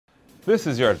This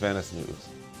is your Adventist News,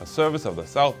 a service of the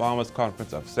South Bahamas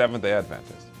Conference of Seventh-day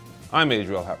Adventists. I'm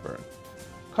Adriel Hepburn.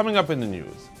 Coming up in the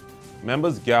news,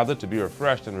 members gathered to be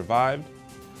refreshed and revived,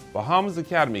 Bahamas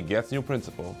Academy gets new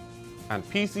principal, and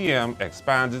PCM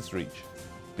expands its reach.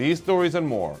 These stories and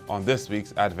more on this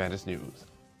week's Adventist News.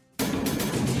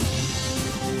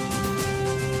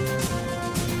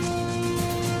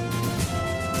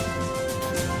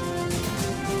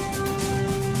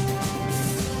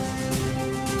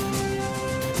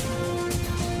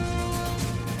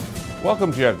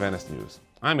 Welcome to your Adventist News.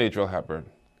 I'm Adriel Hepburn.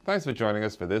 Thanks for joining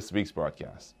us for this week's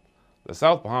broadcast. The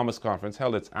South Bahamas Conference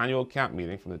held its annual camp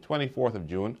meeting from the 24th of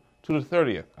June to the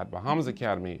 30th at Bahamas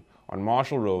Academy on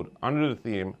Marshall Road under the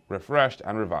theme Refreshed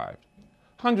and Revived.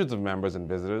 Hundreds of members and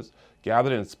visitors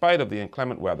gathered in spite of the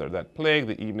inclement weather that plagued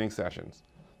the evening sessions.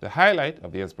 The highlight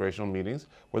of the inspirational meetings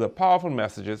were the powerful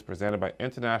messages presented by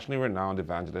internationally renowned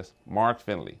evangelist Mark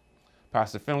Finley.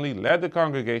 Pastor Finley led the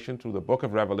congregation through the book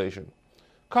of Revelation.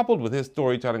 Coupled with his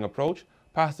storytelling approach,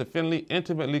 Pastor Finley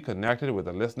intimately connected with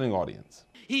the listening audience.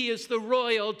 He is the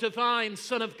royal, divine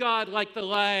Son of God like the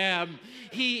Lamb.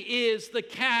 He is the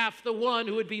calf, the one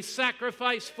who would be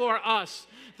sacrificed for us,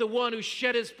 the one who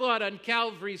shed his blood on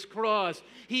Calvary's cross.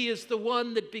 He is the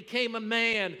one that became a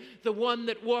man, the one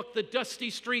that walked the dusty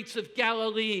streets of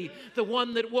Galilee, the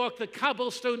one that walked the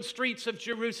cobblestone streets of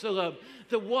Jerusalem,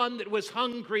 the one that was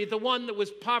hungry, the one that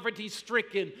was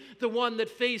poverty-stricken, the one that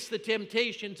faced the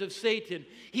temptations of Satan.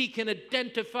 He can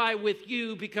identify with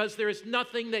you because there is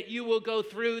nothing that you will go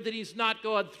through that he's not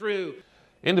gone through.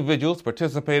 Individuals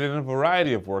participated in a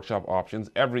variety of workshop options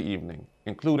every evening,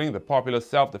 including the popular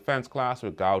self-defense class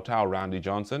with Gautau Randy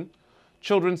Johnson,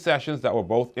 children's sessions that were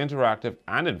both interactive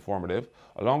and informative,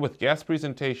 along with guest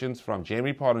presentations from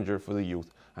Jamie Pottinger for the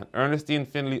youth and Ernestine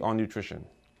Finley on nutrition.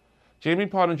 Jamie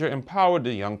Pottinger empowered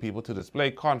the young people to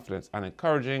display confidence and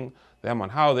encouraging them on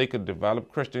how they could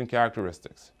develop Christian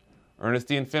characteristics.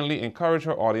 Ernestine Finley encouraged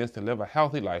her audience to live a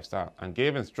healthy lifestyle and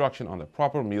gave instruction on the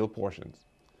proper meal portions.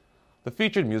 The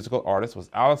featured musical artist was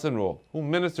Allison Roll, who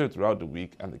ministered throughout the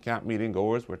week, and the camp meeting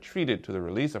goers were treated to the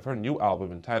release of her new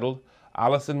album entitled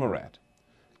Allison Moret.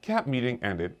 Camp meeting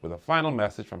ended with a final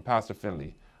message from Pastor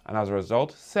Finley, and as a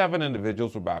result, 7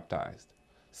 individuals were baptized.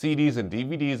 CDs and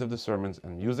DVDs of the sermons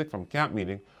and music from camp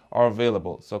meeting are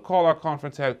available, so call our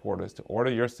conference headquarters to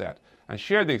order your set and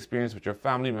share the experience with your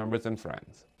family members and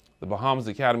friends. The Bahamas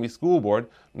Academy School Board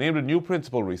named a new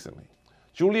principal recently.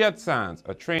 Juliet Sands,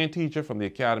 a trained teacher from the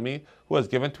Academy who has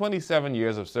given 27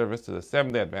 years of service to the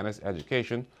Seventh-day Adventist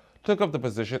education, took up the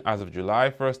position as of July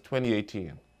 1,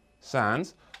 2018.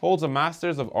 Sands holds a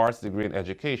Master's of Arts degree in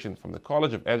Education from the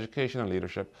College of Education and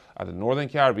Leadership at the Northern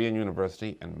Caribbean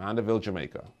University in Mandeville,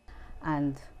 Jamaica.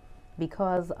 And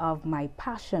because of my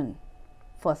passion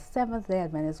for Seventh-day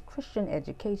Adventist Christian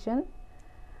education,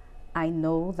 I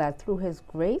know that through His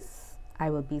grace,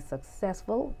 I will be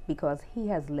successful because He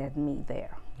has led me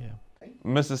there.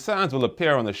 Mrs. Sands will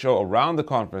appear on the show around the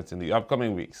conference in the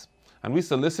upcoming weeks, and we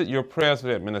solicit your prayers for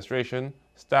the administration,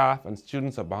 staff, and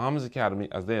students of Bahamas Academy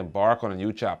as they embark on a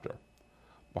new chapter.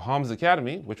 Bahamas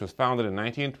Academy, which was founded in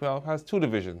 1912, has 2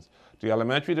 divisions: the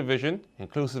Elementary Division,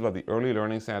 inclusive of the Early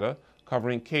Learning Center,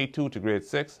 covering K2 to grade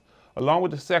 6, along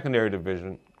with the Secondary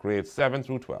Division, grades 7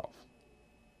 through 12.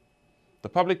 The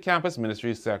Public Campus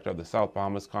Ministries sector of the South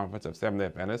Bahamas Conference of Seventh-day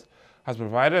Adventists has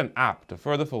provided an app to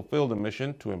further fulfill the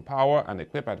mission to empower and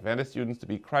equip Adventist students to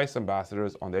be Christ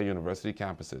ambassadors on their university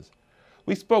campuses.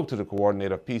 We spoke to the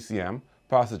coordinator of PCM,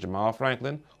 Pastor Jamal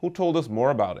Franklin, who told us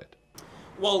more about it.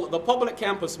 Well, the Public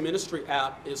Campus Ministry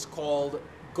app is called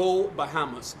Go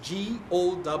Bahamas,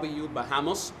 G-O-W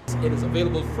Bahamas. It is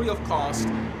available free of cost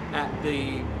at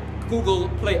the Google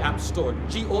Play App Store,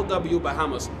 G-O-W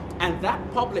Bahamas. And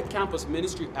that Public Campus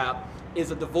Ministry app is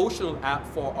a devotional app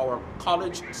for our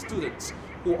college students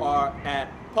who are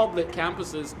at public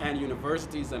campuses and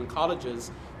universities and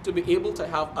colleges to be able to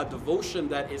have a devotion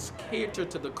that is catered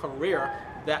to the career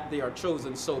that they are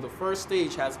chosen. So the first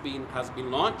stage has been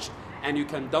launched, and you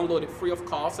can download it free of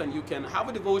cost, and you can have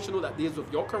a devotional that deals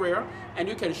with your career, and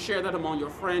you can share that among your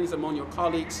friends, among your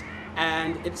colleagues.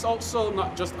 And it's also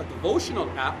not just a devotional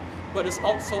app, but it's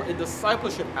also a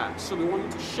discipleship app. So we want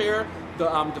you to share the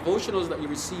devotionals that you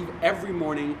receive every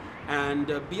morning and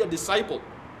be a disciple,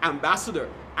 ambassador,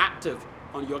 active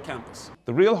on your campus.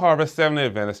 The Real Harvest Seventh-day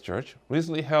Adventist Church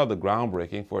recently held the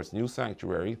groundbreaking for its new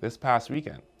sanctuary this past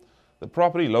weekend. The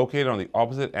property, located on the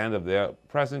opposite end of their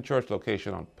present church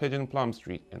location on Pigeon Plum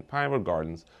Street in Pinewood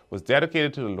Gardens, was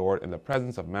dedicated to the Lord in the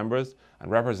presence of members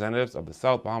and representatives of the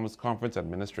South Bahamas Conference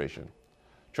administration.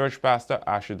 Church pastor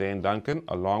Asher Dane Duncan,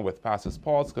 along with pastors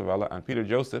Paul Scavella and Peter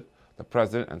Joseph, the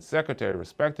president and secretary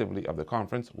respectively of the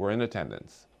conference, were in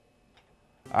attendance.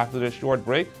 After this short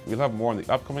break, we'll have more on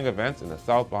the upcoming events in the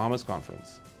South Bahamas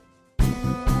Conference.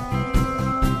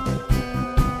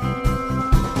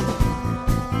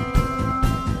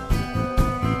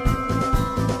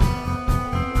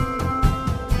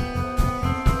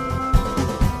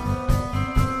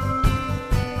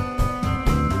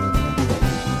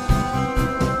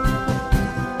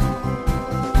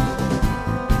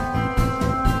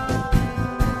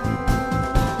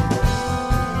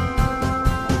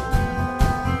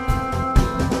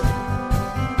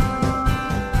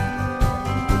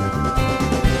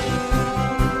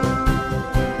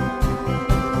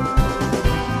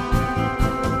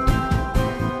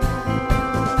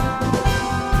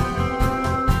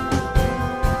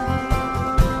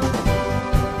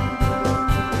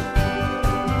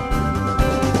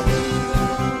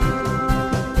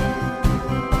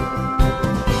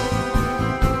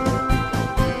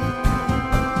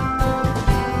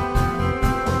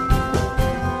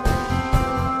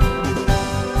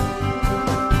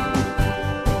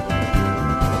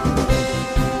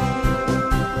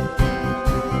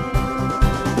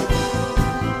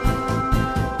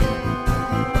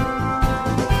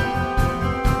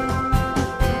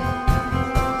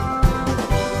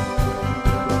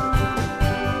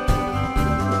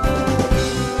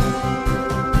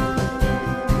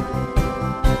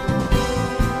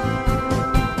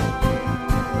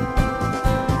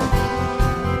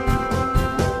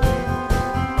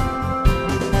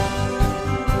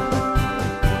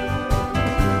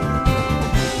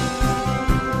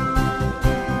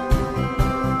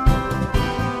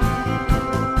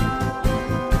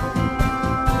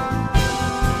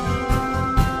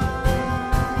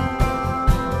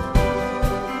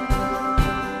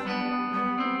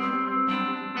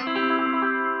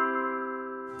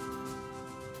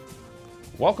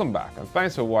 Welcome back, and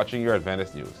thanks for watching your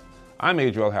Adventist News. I'm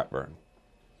Adriel Hepburn.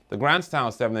 The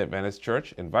Grantstown Seventh-day Adventist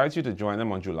Church invites you to join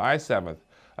them on July 7th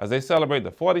as they celebrate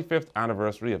the 45th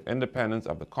anniversary of independence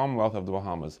of the Commonwealth of the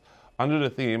Bahamas under the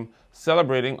theme,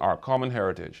 Celebrating Our Common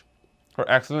Heritage. Her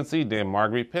Excellency Dame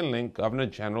Marguerite Pinling, Governor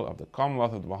General of the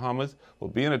Commonwealth of the Bahamas, will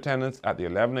be in attendance at the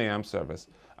 11 a.m. service,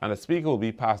 and the speaker will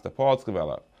be Pastor Paul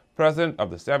Scavella, President of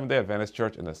the Seventh-day Adventist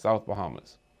Church in the South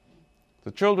Bahamas. The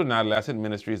Children and Adolescent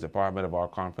Ministries Department of our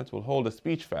conference will hold a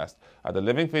speech fest at the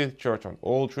Living Faith Church on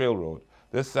Old Trail Road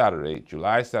this Saturday,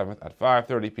 July 7th at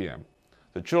 5:30 p.m.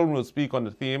 The children will speak on the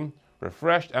theme,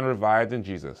 Refreshed and Revived in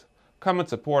Jesus. Come and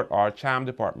support our CHAM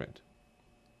department.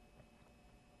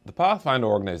 The Pathfinder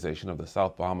organization of the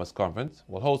South Bahamas Conference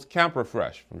will host Camp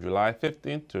Refresh from July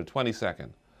 15th to the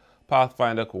 22nd.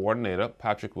 Pathfinder Coordinator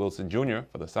Patrick Wilson Jr.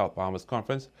 for the South Bahamas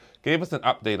Conference gave us an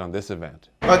update on this event.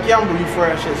 Camp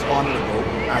Refresh is on the go,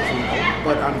 as we know,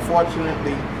 but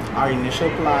unfortunately our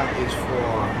initial plan is for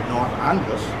North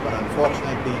Andros, but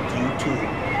unfortunately due to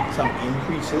some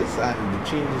increases and the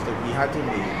changes that we had to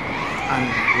make, and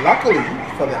luckily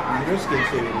for the Andros kids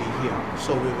they will be here,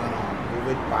 so we're going to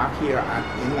move it back here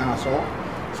in Nassau,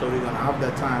 so we're going to have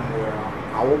that time where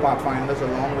our Pathfinders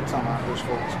along with some Andros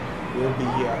folks will be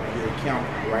here at your camp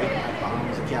right at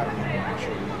Bahamas Academy.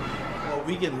 Well,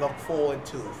 we can look forward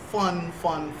to fun.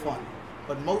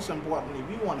 But most importantly,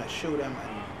 we want to show them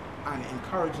and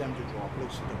encourage them to draw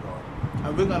closer to God.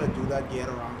 And we're going to do that yet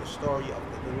around the story of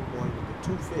the little boy with the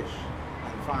 2 fish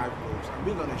and 5 loaves. And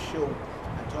we're going to show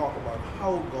and talk about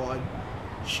how God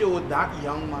showed that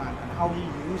young man and how he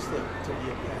used him to be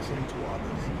a blessing to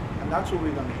others. And that's what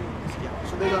we're going to do in this camp.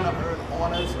 So they're going to earn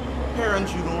honors.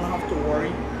 Parents, you don't have to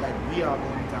worry that we are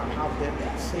going to have them in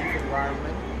a safe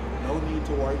environment. No need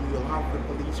to worry. We'll have the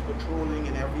police patrolling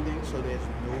and everything, so there's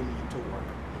no need to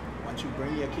worry. Once you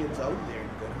bring your kids out, they're in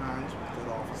good hands with good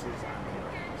officers and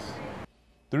parents.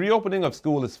 The reopening of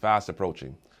school is fast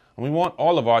approaching, and we want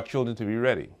all of our children to be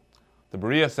ready. The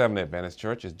Berea Seventh-day Adventist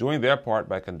Church is doing their part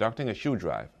by conducting a shoe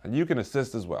drive, and you can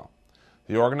assist as well.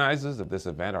 The organizers of this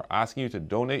event are asking you to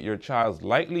donate your child's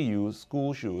lightly used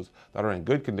school shoes that are in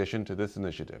good condition to this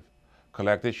initiative.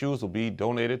 Collected shoes will be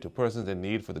donated to persons in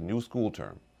need for the new school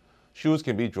term. Shoes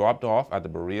can be dropped off at the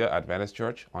Berea Adventist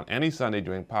Church on any Sunday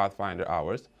during Pathfinder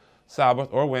hours, Sabbath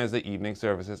or Wednesday evening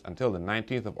services until the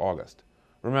 19th of August.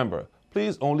 Remember,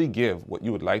 please only give what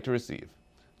you would like to receive.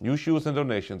 New shoes and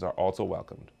donations are also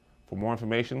welcomed. For more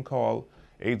information, call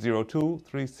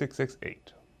 802-3668.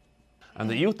 And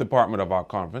the youth department of our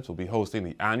conference will be hosting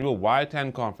the annual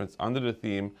Y10 conference under the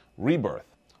theme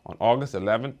Rebirth on August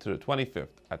 11th to the 25th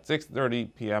at 6:30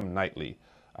 p.m. nightly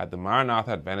at the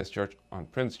Maranatha Adventist Church on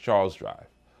Prince Charles Drive.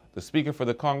 The speaker for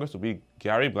the Congress will be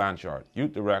Gary Blanchard,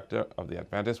 Youth Director of the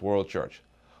Adventist World Church.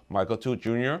 Michael Toot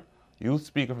Jr., youth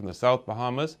speaker from the South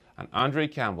Bahamas, and Andre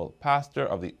Campbell, pastor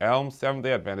of the Elm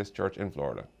Seventh-day Adventist Church in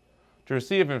Florida. To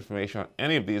receive information on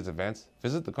any of these events,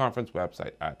 visit the conference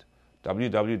website at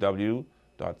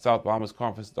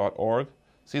www.southbahamasconference.org,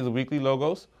 see the weekly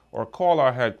logos, or call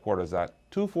our headquarters at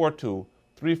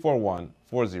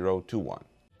 242-341-4021.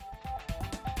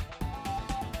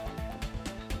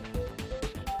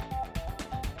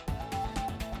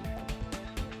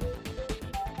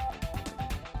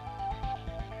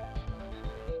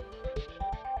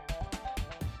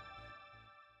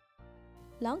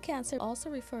 Lung cancer, also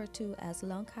referred to as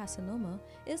lung carcinoma,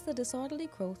 is the disorderly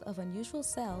growth of unusual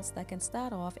cells that can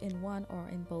start off in one or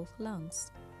in both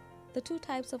lungs. The two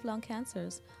types of lung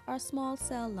cancers are small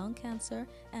cell lung cancer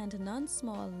and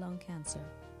non-small lung cancer.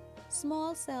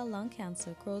 Small cell lung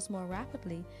cancer grows more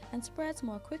rapidly and spreads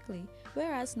more quickly,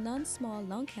 whereas non-small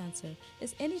lung cancer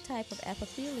is any type of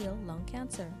epithelial lung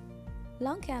cancer.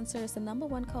 Lung cancer is the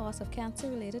 #1 cause of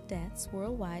cancer-related deaths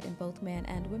worldwide in both men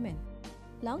and women.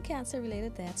 Lung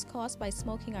cancer-related deaths caused by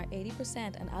smoking are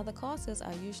 80%, and other causes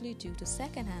are usually due to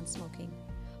secondhand smoking.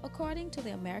 According to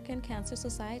the American Cancer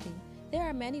Society, there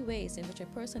are many ways in which a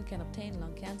person can obtain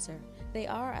lung cancer. They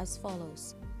are as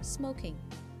follows. Smoking.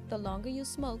 The longer you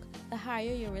smoke, the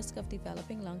higher your risk of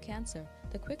developing lung cancer.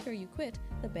 The quicker you quit,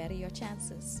 the better your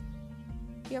chances.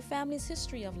 Your family's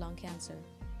history of lung cancer.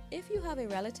 If you have a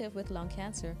relative with lung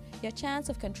cancer, your chance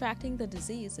of contracting the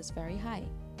disease is very high.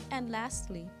 And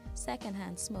lastly,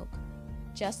 secondhand smoke.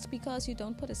 Just because you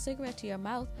don't put a cigarette to your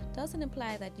mouth doesn't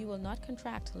imply that you will not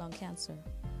contract lung cancer.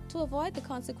 To avoid the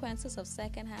consequences of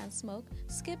secondhand smoke,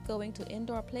 skip going to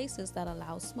indoor places that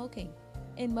allow smoking.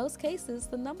 In most cases,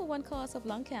 the #1 cause of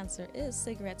lung cancer is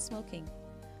cigarette smoking.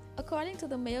 According to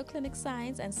the Mayo Clinic,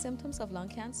 signs and symptoms of lung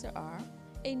cancer are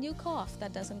a new cough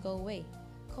that doesn't go away,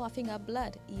 coughing up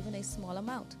blood, even a small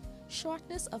amount,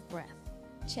 shortness of breath,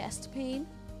 chest pain,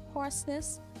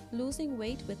 hoarseness, losing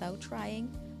weight without trying,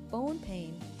 bone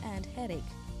pain, and headache.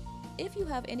 If you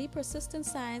have any persistent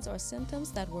signs or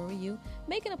symptoms that worry you,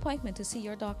 make an appointment to see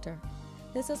your doctor.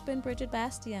 This has been Bridget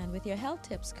Bastian with your health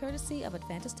tips courtesy of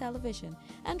Adventist Television.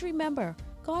 And remember,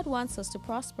 God wants us to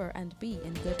prosper and be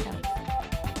in good health.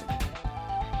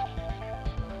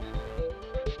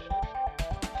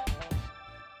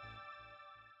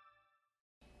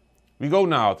 We go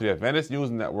now to the Adventist News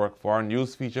Network for our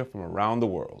news feature from around the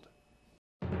world.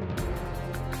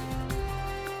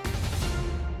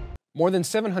 More than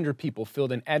 700 people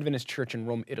filled an Adventist church in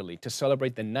Rome, Italy to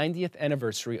celebrate the 90th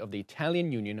anniversary of the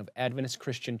Italian Union of Adventist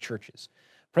Christian Churches.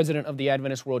 President of the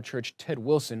Adventist World Church, Ted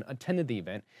Wilson, attended the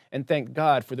event and thanked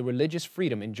God for the religious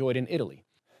freedom enjoyed in Italy.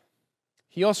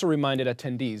 He also reminded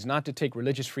attendees not to take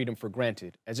religious freedom for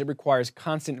granted, as it requires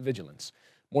constant vigilance.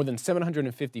 More than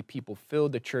 750 people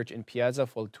filled the church in Piazza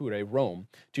Fulture, Rome,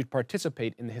 to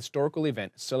participate in the historical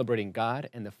event celebrating God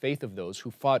and the faith of those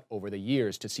who fought over the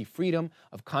years to see freedom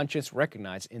of conscience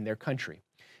recognized in their country.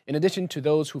 In addition to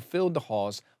those who filled the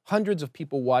halls, hundreds of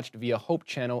people watched via Hope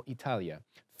Channel Italia,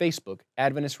 Facebook,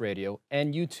 Adventist Radio,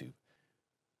 and YouTube.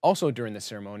 Also during the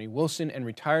ceremony, Wilson and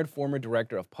retired former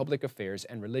Director of Public Affairs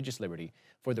and Religious Liberty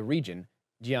for the region,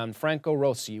 Gianfranco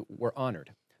Rossi, were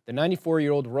honored. The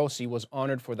 94-year-old Rossi was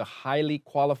honored for the highly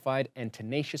qualified and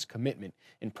tenacious commitment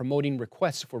in promoting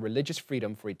requests for religious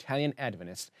freedom for Italian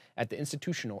Adventists at the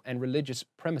institutional and religious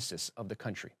premises of the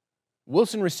country.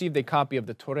 Wilson received a copy of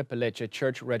the Torre Pellecce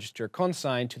Church Register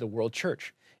consigned to the World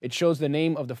Church. It shows the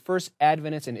name of the first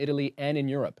Adventist in Italy and in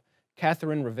Europe,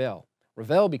 Catherine Revel.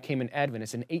 Revel became an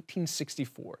Adventist in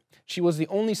 1864. She was the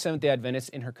only Seventh-day Adventist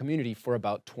in her community for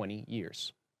about 20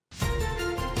 years.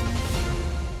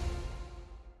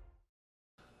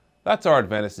 That's our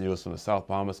Adventist news from the South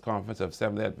Bahamas Conference of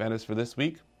Seventh-day Adventists for this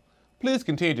week. Please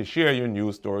continue to share your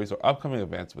news stories or upcoming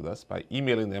events with us by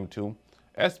emailing them to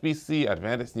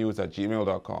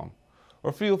sbcadventistnews@gmail.com,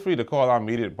 or feel free to call our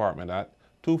media department at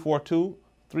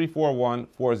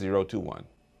 242-341-4021.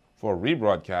 For a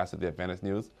rebroadcast of the Adventist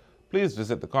news, please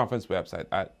visit the conference website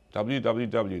at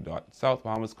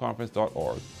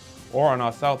www.southbahamasconference.org or on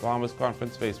our South Bahamas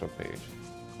Conference Facebook page.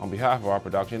 On behalf of our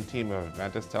production team of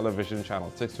Adventist Television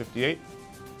Channel 658,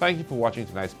 thank you for watching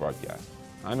tonight's broadcast.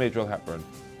 I'm Adriel Hepburn.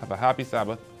 Have a happy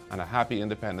Sabbath and a happy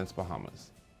Independence, Bahamas.